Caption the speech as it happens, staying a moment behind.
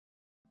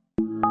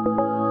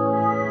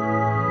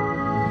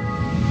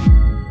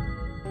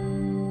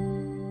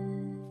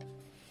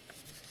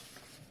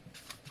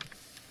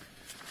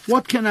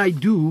What can I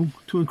do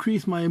to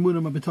increase my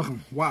Emuna, my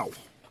B'tachon? Wow.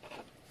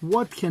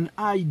 What can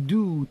I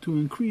do to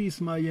increase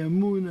my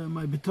Emuna,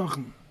 my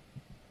B'tachon?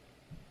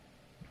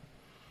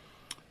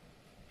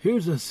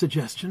 Here's a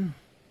suggestion.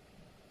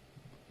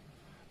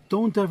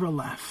 Don't ever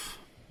laugh.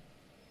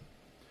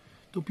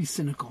 Don't be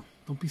cynical.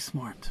 Don't be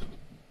smart.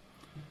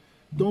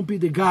 Don't be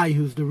the guy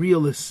who's the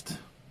realist,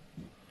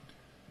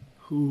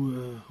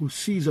 who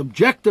sees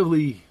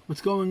objectively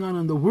what's going on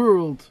in the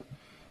world,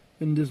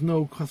 and there's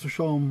no chas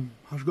v'shalom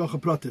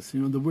hashgacha pratis.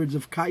 The words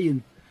of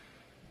Cain,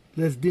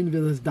 les din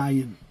v'les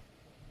dayin.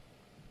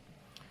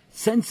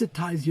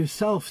 Sensitize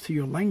yourself to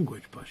your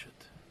language,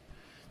 Pashat.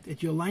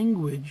 That your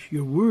language,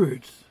 your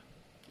words,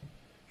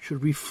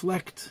 should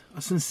reflect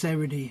a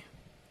sincerity,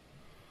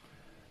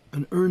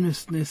 an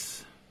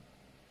earnestness,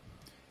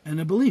 and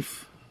a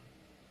belief.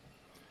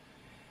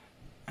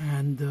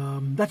 And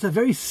that's a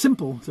very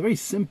simple,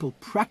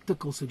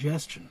 practical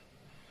suggestion.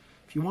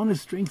 If you want to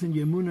strengthen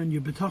your Emuna and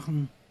your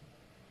B'tachon,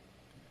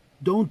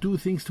 don't do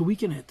things to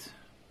weaken it.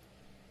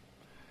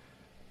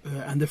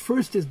 And the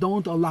first is,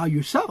 don't allow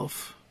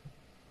yourself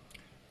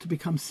to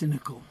become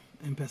cynical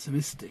and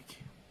pessimistic,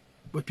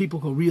 what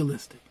people call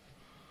realistic.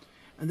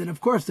 And then,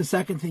 of course, the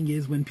second thing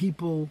is, when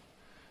people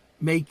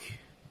make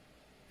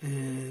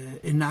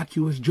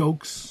innocuous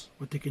jokes,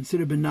 what they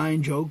consider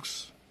benign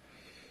jokes,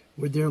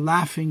 where they're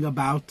laughing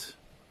about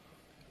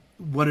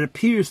what it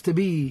appears to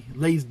be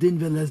leis din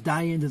veles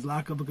dayin, there's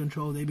lack of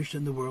control, they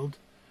in the world,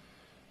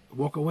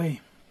 walk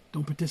away.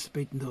 Don't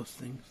participate in those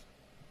things.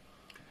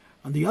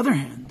 On the other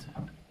hand,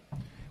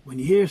 when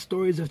you hear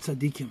stories of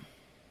tzaddikim,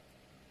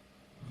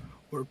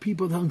 or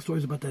people telling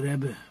stories about the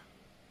Rebbe,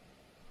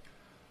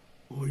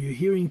 or you're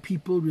hearing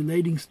people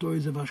relating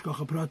stories of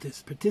hashgacha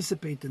pratis,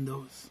 participate in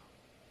those.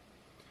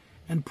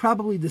 And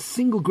probably the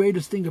single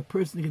greatest thing a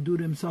person can do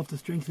to himself to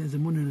strengthen his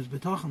Emunah and his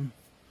B'tachon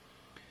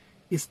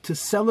is to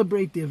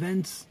celebrate the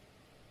events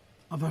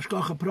of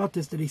hashgacha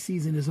pratis that he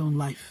sees in his own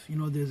life.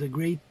 There's a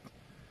great,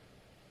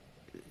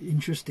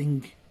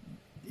 interesting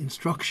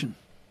instruction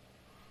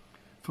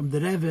from the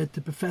Rebbe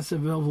to Professor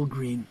Velvel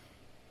Green.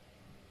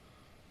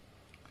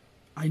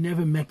 I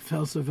never met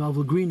Professor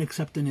Velvel Green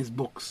except in his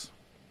books.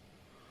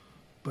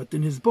 But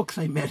in his books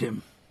I met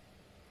him.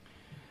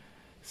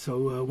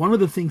 So one of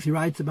the things he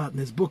writes about in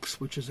his books,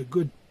 which is a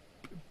good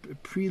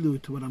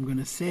prelude to what I'm going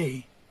to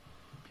say,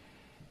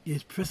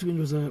 is Professor Green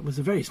was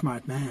a very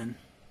smart man.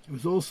 He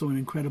was also an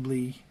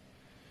incredibly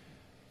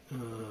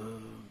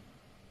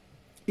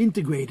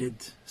integrated,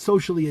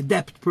 socially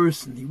adept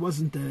person. He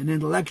wasn't an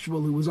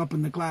intellectual who was up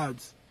in the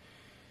clouds.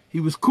 He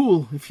was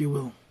cool, if you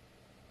will.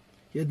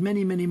 He had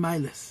many, many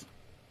miles.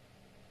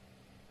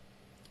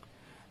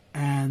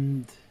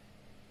 And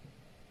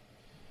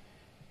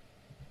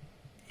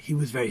he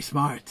was very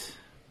smart.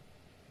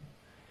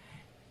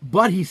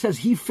 But he says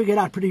he figured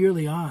out pretty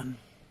early on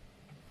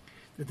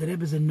that the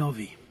Rebbe is a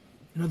Novi.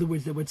 In other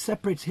words, that what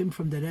separates him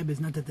from the Rebbe is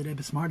not that the Rebbe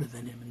is smarter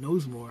than him and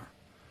knows more,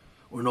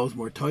 or knows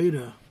more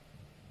Torah,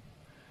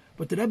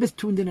 but the Rebbe is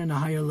tuned in on a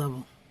higher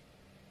level.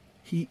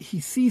 He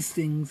sees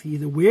things, he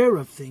is aware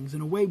of things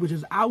in a way which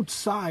is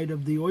outside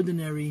of the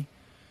ordinary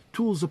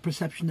tools of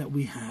perception that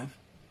we have.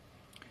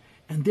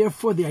 And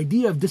therefore the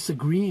idea of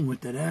disagreeing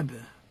with the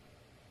Rebbe,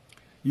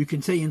 you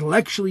can say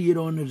intellectually you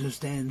don't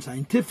understand,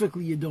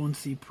 scientifically you don't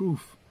see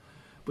proof,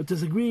 but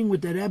disagreeing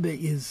with the Rebbe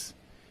is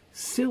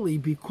silly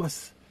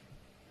because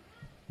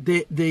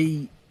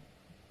the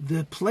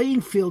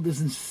playing field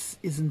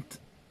isn't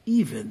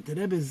even. The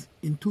Rebbe is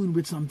in tune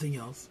with something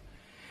else,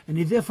 and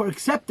he therefore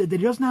accepted that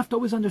he doesn't have to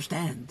always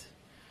understand.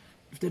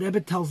 If the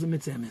Rebbe tells him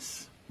it's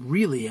emes,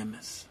 really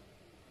emes,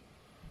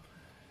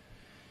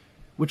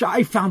 which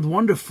I found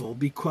wonderful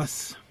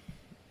because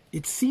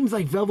it seems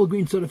like Velvel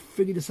Green sort of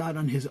figured this out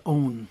on his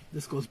own.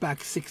 This goes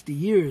back 60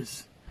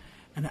 years.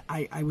 And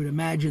I would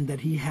imagine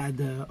that he had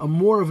a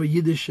more of a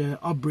Yiddish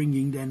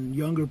upbringing than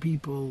younger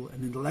people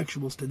and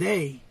intellectuals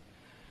today.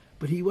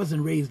 But he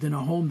wasn't raised in a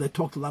home that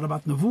talked a lot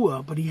about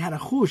Nevuah, but he had a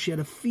chush, he had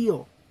a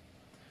feel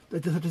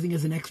that there's such a thing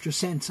as an extra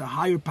sense, a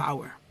higher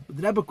power. What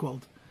the Rebbe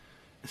called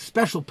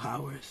special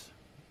powers,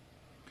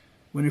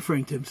 when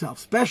referring to himself,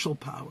 special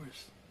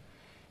powers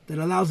that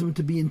allows him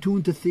to be in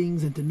tune to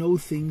things and to know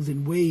things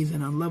in ways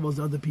and on levels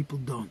other people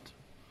don't.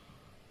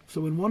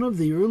 So in one of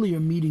the earlier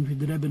meetings with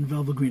the Rebbe and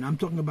Velvel Green, I'm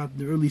talking about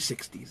the early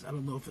 60s, I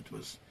don't know if it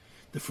was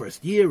the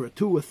first year or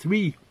 2 or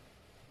 3,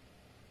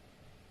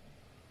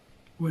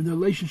 when the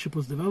relationship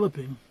was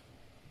developing,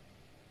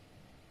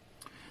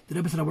 the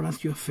Rebbe said, I want to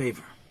ask you a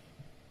favor,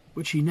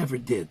 which he never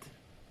did,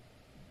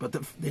 but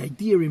the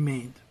idea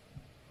remained.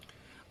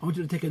 I want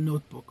you to take a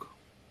notebook,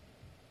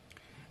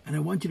 and I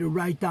want you to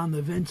write down the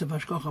events of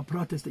hashgacha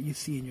pratis that you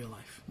see in your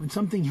life. When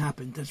something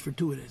happens that's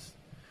fortuitous,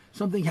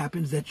 something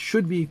happens that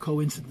should be a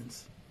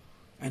coincidence,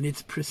 and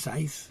it's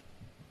precise,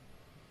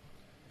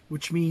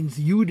 which means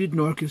you didn't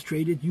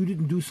orchestrate it, you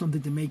didn't do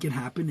something to make it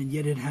happen, and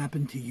yet it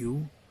happened to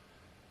you,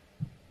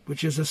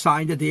 which is a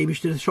sign that the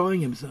Eibishter is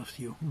showing himself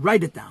to you.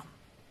 Write it down.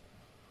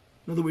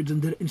 In other words,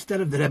 instead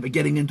of the Rebbe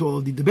getting into all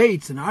of the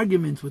debates and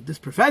arguments with this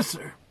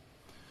professor,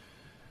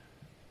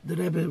 The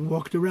Rebbe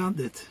walked around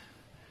it.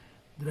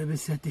 The Rebbe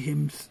said to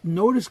him,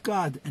 notice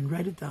God and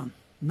write it down.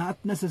 Not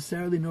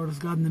necessarily notice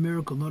God in the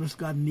miracle, notice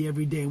God in the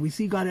everyday. And we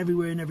see God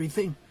everywhere in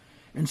everything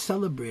and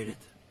celebrate it.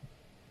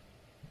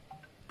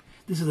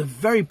 This is a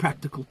very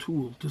practical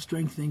tool to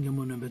strengthening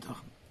Emuna and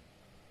Bitachon.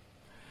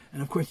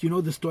 And of course, you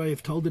know the story,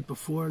 I've told it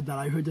before, that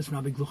I heard this from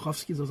Rabbi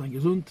Gluchowski, so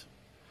gesund,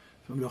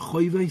 from the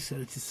Choyves,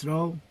 Eretz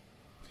Yisrael,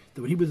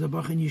 that when he was a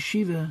Bach in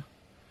Yeshiva,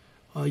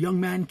 a young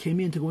man came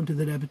in to go into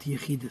the Rebbe to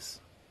Yechidus.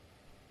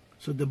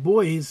 So the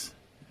boys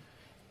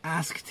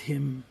asked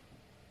him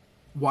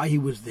why he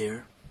was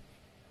there.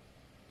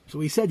 So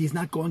he said he's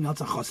not going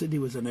out as a chassid, he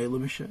was an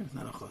Eilumisher, he's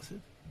not a chassid.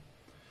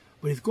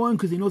 But he's going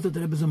because he knows that the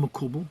Rebbe is a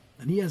Makubal,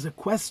 and he has a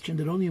question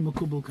that only a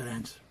Makubal could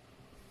answer.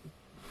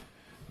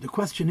 The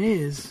question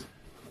is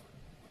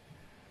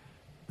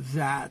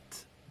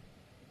that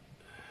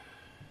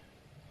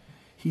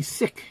he's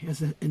sick, he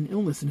has an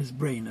illness in his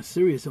brain, a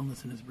serious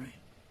illness in his brain.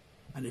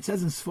 And it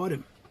says in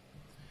Sforim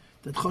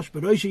that Chosh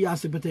B'Roisha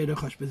Yaseh B'Teira,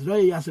 Chosh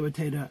B'Zroya Yaseh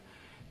B'Teira,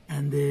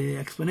 and the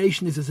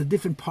explanation is there's a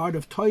different part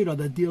of Torah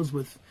that deals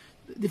with,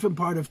 different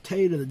part of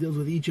Torah that deals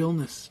with each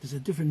illness. There's a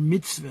different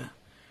mitzvah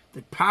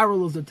that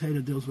parallels the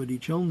Torah deals with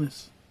each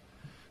illness.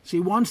 So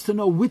he wants to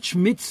know which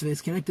mitzvah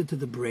is connected to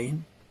the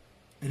brain,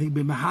 and he'll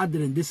be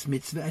mahadir in this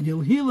mitzvah, and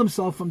he'll heal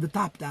himself from the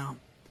top down.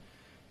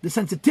 The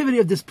sensitivity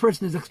of this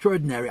person is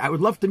extraordinary. I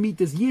would love to meet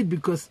this yid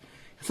because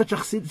such a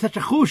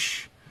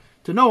chush.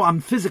 To know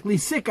I'm physically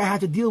sick, I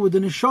had to deal with the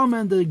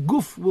neshama, and the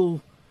guf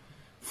will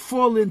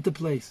fall into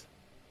place.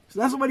 So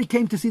that's what he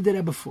came to see the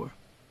Rebbe for.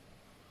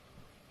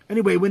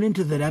 Anyway, he went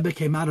into the Rebbe,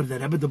 came out of the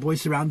Rebbe, the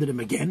boys surrounded him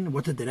again.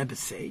 What did the Rebbe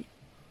say?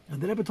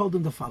 And the Rebbe told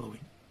him the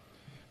following.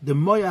 The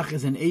moyach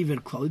is an aver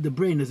klali, the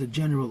brain is a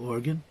general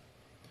organ.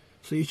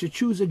 So you should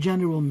choose a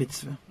general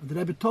mitzvah. And the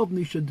Rebbe told me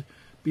you should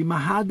be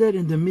mahader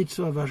in the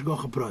mitzvah of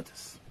Ashgocha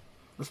Pratis.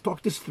 Let's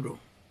talk this through.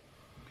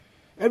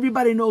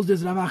 Everybody knows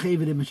there's Ramach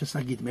Eiverim and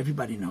Shasagitim.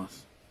 Everybody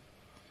knows.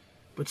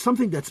 But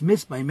something that's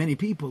missed by many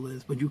people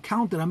is when you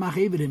count the Ramach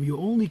Eiverim, you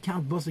only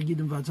count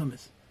Bosagidim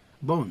Vadzamis,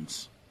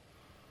 bones.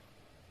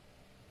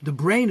 The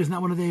brain is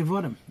not one of the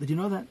Evorim. Did you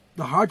know that?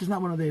 The heart is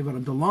not one of the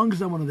Evorim. The lungs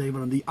is not one of the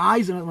Evorim. The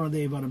eyes are not one of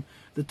the Evorim.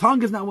 The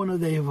tongue is not one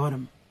of the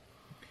Evorim.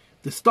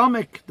 The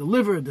stomach, the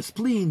liver, the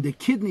spleen, the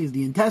kidneys,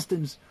 the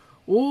intestines,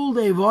 all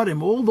the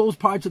Evorim, all those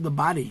parts of the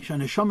body,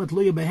 Shanashamat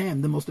Luya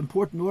Behem, the most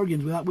important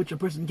organs without which a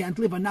person can't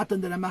live, are not in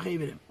the Ramach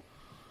Eiverim.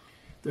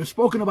 They're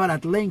spoken about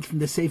at length in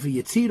the Sefer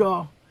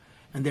Yetzirah,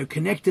 and they're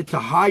connected to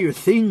higher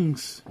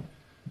things,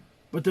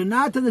 but they're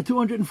not in the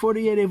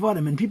 248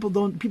 Evorim, and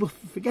people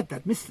forget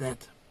that, miss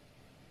that.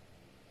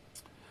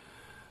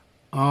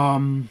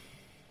 And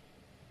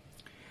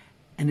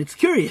it's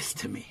curious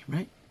to me,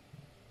 right?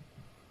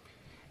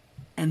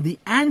 And the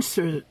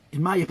answer,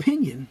 in my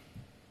opinion,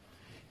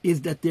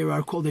 is that there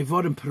are called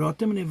Evorim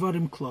Perotim and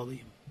Evorim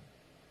Klolim.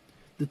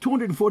 The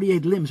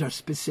 248 limbs are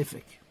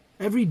specific.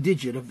 Every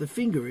digit of the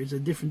finger is a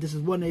different, this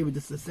is one Avid,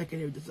 this is the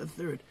second Avid, this is the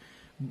third.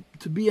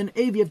 To be an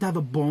Avid, you have to have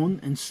a bone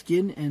and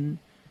skin and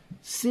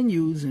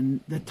sinews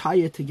and that tie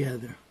it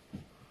together.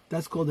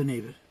 That's called an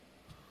Avid.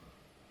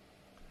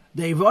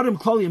 The Evorim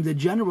Klolim, the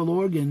general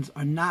organs,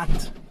 are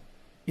not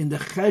in the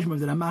Cheshma of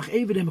the Ramach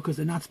Eiverim because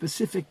they're not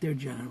specific, they're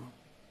general.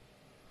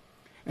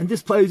 And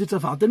this plays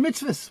itself out in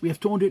mitzvahs. We have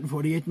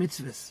 248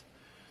 mitzvahs.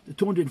 The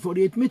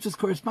 248 mitzvahs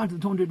correspond to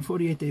the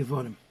 248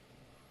 Evorim.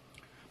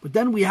 But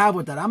then we have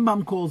what the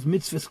Rambam calls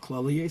mitzvahs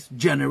klaliyos,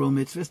 general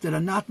mitzvahs, that are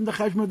not in the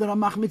cheshbon of the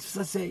Ramach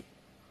mitzvahs say.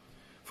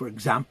 For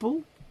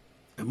example,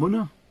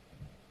 Emuna.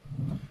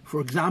 For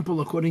example,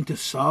 according to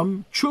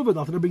some, Tshuva, the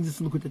author brings this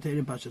in Likutei Torah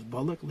in Pashas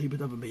Balak, Libet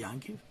of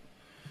Beyankiv.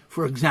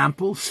 For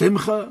example,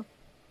 Simcha.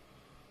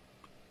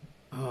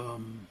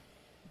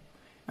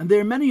 And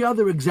there are many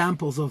other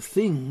examples of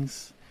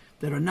things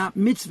that are not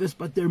mitzvahs,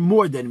 but they're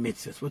more than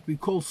mitzvahs, what we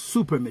call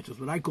super mitzvahs,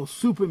 what I call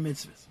super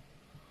mitzvahs.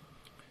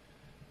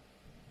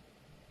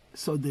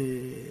 So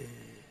the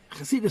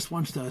Chassidus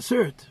wants to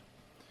assert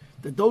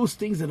that those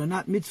things that are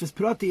not mitzvahs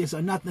pratias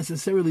are not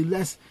necessarily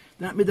less,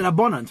 they're not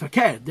midrabanan,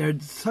 fakir. They're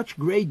such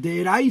great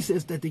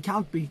deiraises that they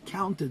can't be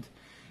counted.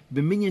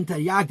 B'minyan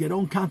taryag, they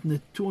don't count in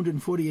the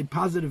 248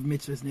 positive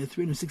mitzvahs and the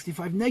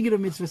 365 negative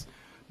mitzvahs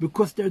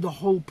because they're the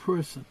whole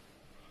person.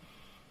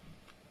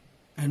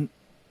 And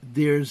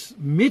there's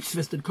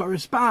mitzvahs that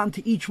correspond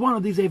to each one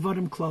of these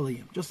Evarim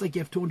Klaliyim. Just like you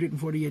have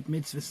 248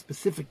 mitzvahs,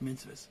 specific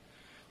mitzvahs,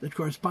 that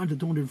correspond to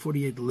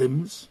 248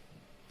 limbs.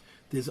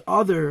 There's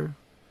other,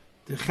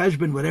 the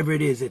Cheshbon, whatever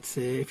it is, it's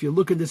if you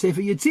look in the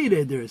Sefer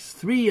Yetzirah, there's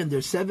 3 and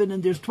there's 7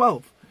 and there's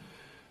 12.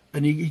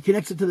 And he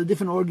connects it to the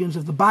different organs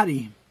of the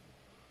body.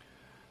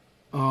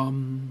 That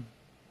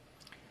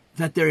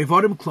they're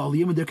Evarim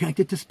Klaliyim and they're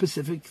connected to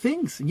specific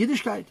things in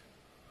Yiddishkeit.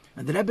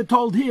 And the Rebbe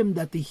told him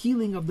that the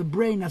healing of the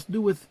brain has to do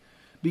with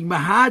being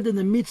mahad in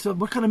the mitzvah.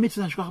 What kind of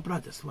mitzvah is Hashgacha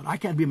Pratis? Well, I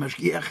can't be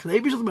mashgiach. The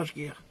Eibush is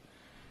mashgiach.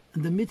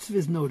 And the mitzvah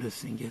is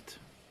noticing it.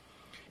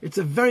 It's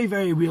a very,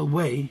 very real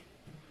way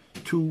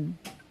to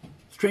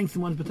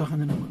strengthen one's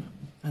betachon and emunah.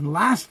 And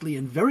lastly,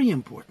 and very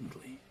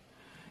importantly,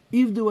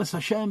 Ivdu as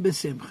Hashem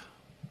b'simcha.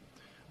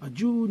 A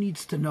Jew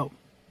needs to know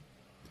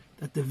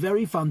that the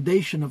very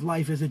foundation of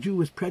life as a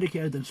Jew is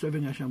predicated on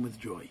serving Hashem with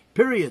joy.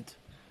 Period.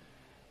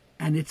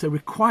 And it's a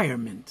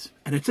requirement.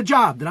 And it's a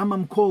job. The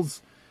Rambam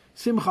calls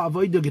Simcha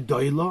Avodah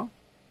Gedolah.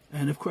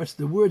 And of course,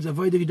 the words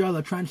Avodah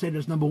Gedolah translated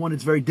as number one,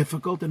 it's very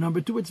difficult. And number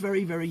two, it's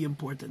very, very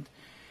important.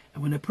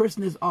 And when a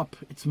person is up,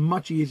 it's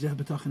much easier to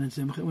have B'tachon and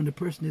Simcha. When a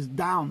person is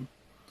down,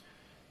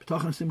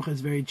 B'tachon and Simcha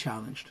is very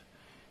challenged.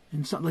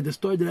 And something like the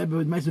story the Rebbe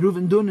with Meister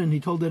Reuven Dunen,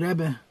 he told the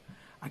Rebbe,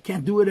 I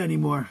can't do it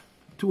anymore.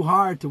 Too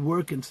hard to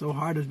work and so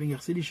hard as being a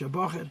Chassidish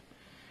Bacher.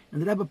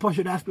 And the Rebbe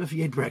Poshet asked him if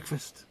he ate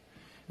breakfast.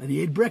 And he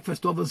ate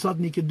breakfast, all of a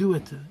sudden he could do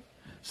it.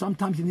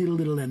 Sometimes you need a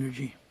little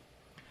energy.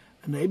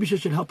 And the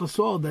Eibusha should help us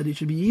all that it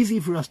should be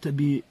easy for us to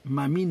be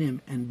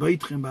maminim and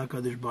beitchim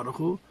b'HaKadosh Baruch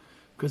Hu,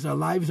 because our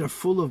lives are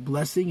full of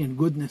blessing and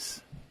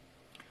goodness.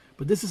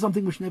 But this is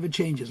something which never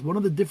changes. One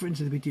of the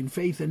differences between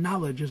faith and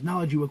knowledge is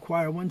knowledge you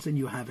acquire once and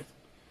you have it.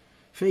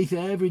 Faith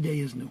every day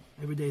is new.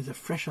 Every day is a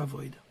fresh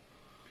avoid.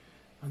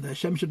 And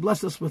Hashem should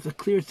bless us with a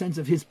clear sense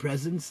of His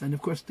presence. And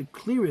of course, the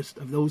clearest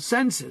of those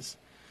senses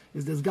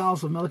is this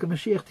Gals of Melech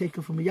HaMashiach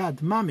taken from Yad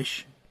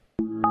Mamish.